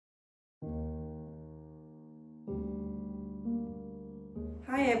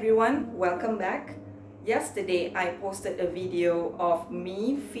Hi everyone, welcome back. Yesterday I posted a video of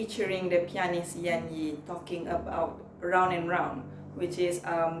me featuring the pianist Yan Yee talking about Round and Round, which is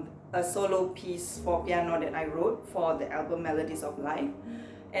a solo piece for piano that I wrote for the album Melodies of Life.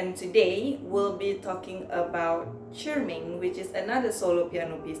 And today we'll be talking about Cermin, which is another solo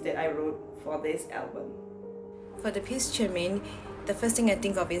piano piece that I wrote for this album. For the piece Cermin, the first thing I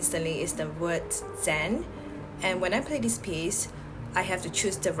think of instantly is the word Zen. And when I play this piece, I have to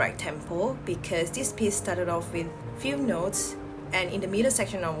choose the right tempo because this piece started off with few notes, and in the middle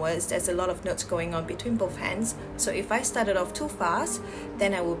section onwards there's a lot of notes going on between both hands. So if I started off too fast,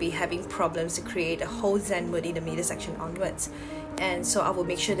 then I will be having problems to create a whole Zen mood in the middle section onwards. And so I will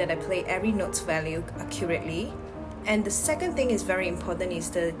make sure that I play every note's value accurately. And the second thing is very important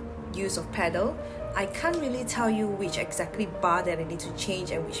is the use of pedal. I can't really tell you which exactly bar that I need to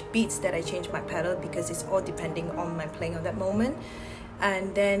change and which beats that I change my pedal because it's all depending on my playing at that moment.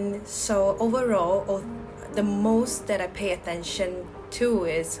 And then so overall, the most that I pay attention to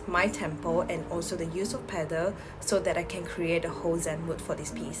is my tempo and also the use of pedal so that I can create a whole Zen mood for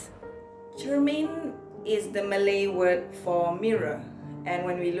this piece. Cermin is the Malay word for mirror, and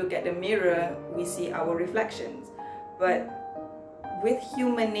when we look at the mirror we see our reflections. But with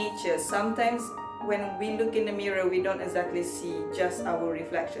human nature, sometimes when we look in the mirror, we don't exactly see just our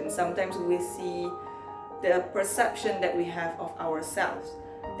reflection. Sometimes we see the perception that we have of ourselves.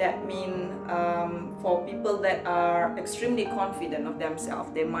 That means for people that are extremely confident of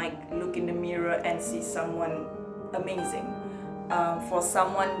themselves, they might look in the mirror and see someone amazing. For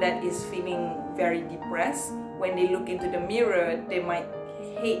someone that is feeling very depressed, when they look into the mirror, they might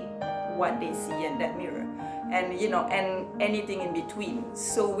hate what they see in that mirror. And and anything in between.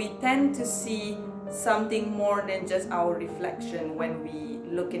 So we tend to see something more than just our reflection when we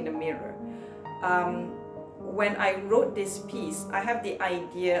look in the mirror. When I wrote this piece, I have the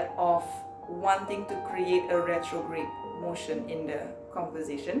idea of wanting to create a retrograde motion in the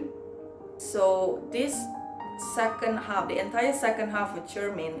composition. So this second half, the entire second half of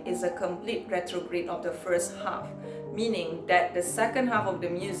Cermin is a complete retrograde of the first half, meaning that the second half of the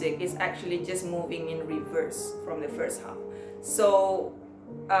music is actually just moving in reverse from the first half. So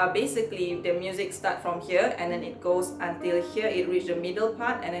basically the music starts from here and then it goes until here, it reaches the middle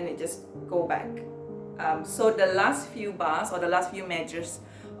part and then it just go back. So the last few bars or the last few measures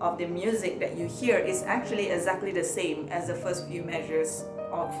of the music that you hear is actually exactly the same as the first few measures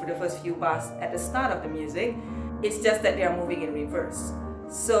of the first few bars at the start of the music. It's just that they are moving in reverse.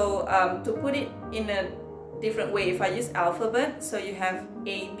 So to put it in a different way, if I use alphabet, so you have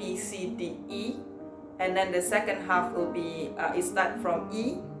A, B, C, D, E, and then the second half will be, it starts from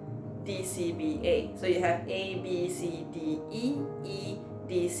E, D, C, B, A. So you have A, B, C, D, E, E,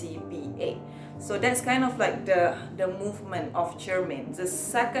 D, C, B, A. So that's kind of like the movement of Cermin. The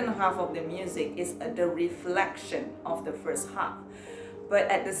second half of the music is the reflection of the first half. But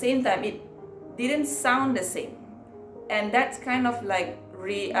at the same time, it didn't sound the same. And that's kind of like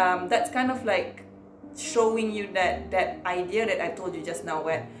showing you that idea that I told you just now,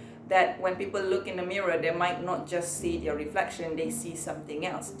 that when people look in the mirror, they might not just see their reflection, they see something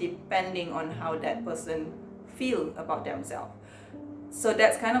else, depending on how that person feel about themselves. So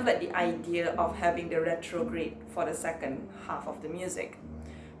that's kind of like the idea of having the retrograde for the second half of the music.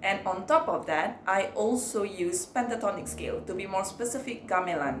 And on top of that, I also use pentatonic scale, to be more specific,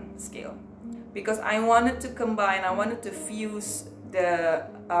 gamelan scale, because I wanted to combine, I wanted to fuse the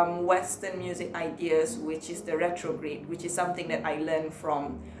Western music ideas, which is the retrograde, which is something that I learned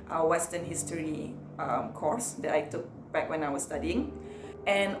from a Western history course that I took back when I was studying.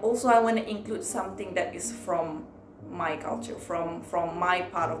 And also I want to include something that is from my culture, from my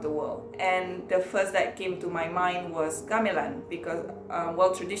part of the world. And the first that came to my mind was gamelan, because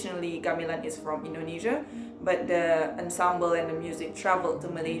well, traditionally gamelan is from Indonesia, but the ensemble and the music traveled to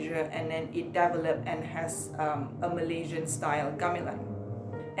Malaysia and then it developed and has a Malaysian style gamelan.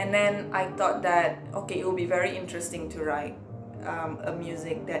 And then I thought that, okay, it would be very interesting to write a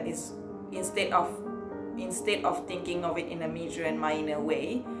music that is, instead of thinking of it in a major and minor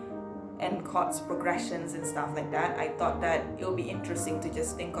way and chords progressions and stuff like that, I thought that it would be interesting to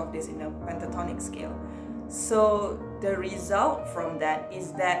just think of this in a pentatonic scale. So the result from that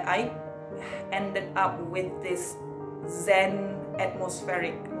is that I ended up with this Zen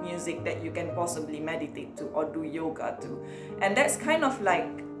atmospheric music that you can possibly meditate to or do yoga to. And that's kind of like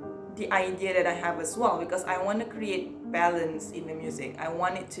the idea that I have as well, because I want to create balance in the music. I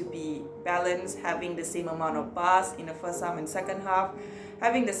want it to be balanced, having the same amount of bars in the first half and second half,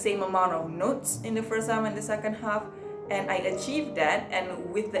 having the same amount of notes in the first half and the second half, and I achieved that,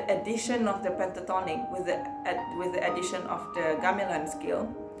 and with the addition of the pentatonic, with the addition of the gamelan scale,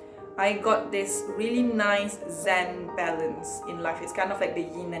 I got this really nice Zen balance in life. It's kind of like the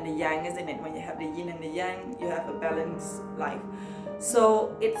yin and the yang, isn't it? When you have the yin and the yang, you have a balanced life.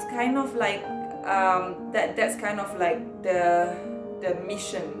 So it's kind of like that's kind of like the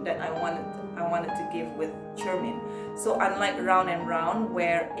mission that I wanted to give with Cermin. So unlike Round and Round,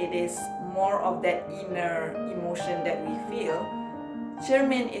 where it is more of that inner emotion that we feel,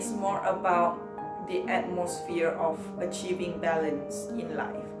 Cermin is more about the atmosphere of achieving balance in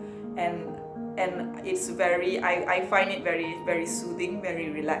life. And it's very, I find it very soothing, very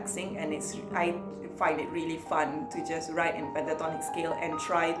relaxing, and I find it really fun to just write in pentatonic scale and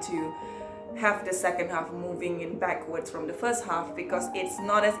try to have the second half moving in backwards from the first half, because it's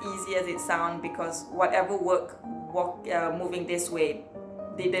not as easy as it sounds, because whatever moving this way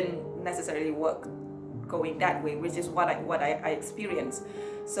didn't necessarily work going that way, which is what I experienced.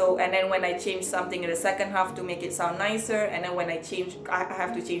 So, and then when I change something in the second half to make it sound nicer, and then when I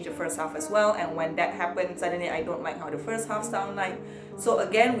have to change the first half as well, and when that happens, suddenly I don't like how the first half sound like. So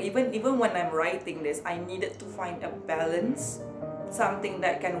again, even when I'm writing this, I needed to find a balance, something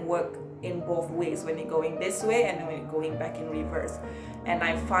that can work in both ways, when you're going this way and when you're going back in reverse.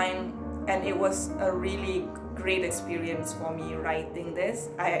 And it was a really great experience for me writing this.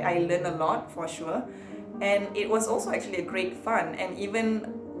 I learned a lot for sure, and it was also actually a great fun. And even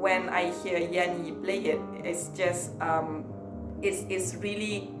when I hear Yan Yee play it, it's just it's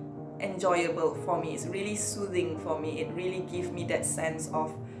really enjoyable for me. It's really soothing for me. It really gives me that sense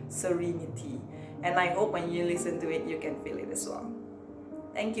of serenity, and I hope when you listen to it you can feel it as well.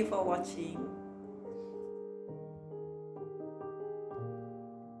 Thank you for watching.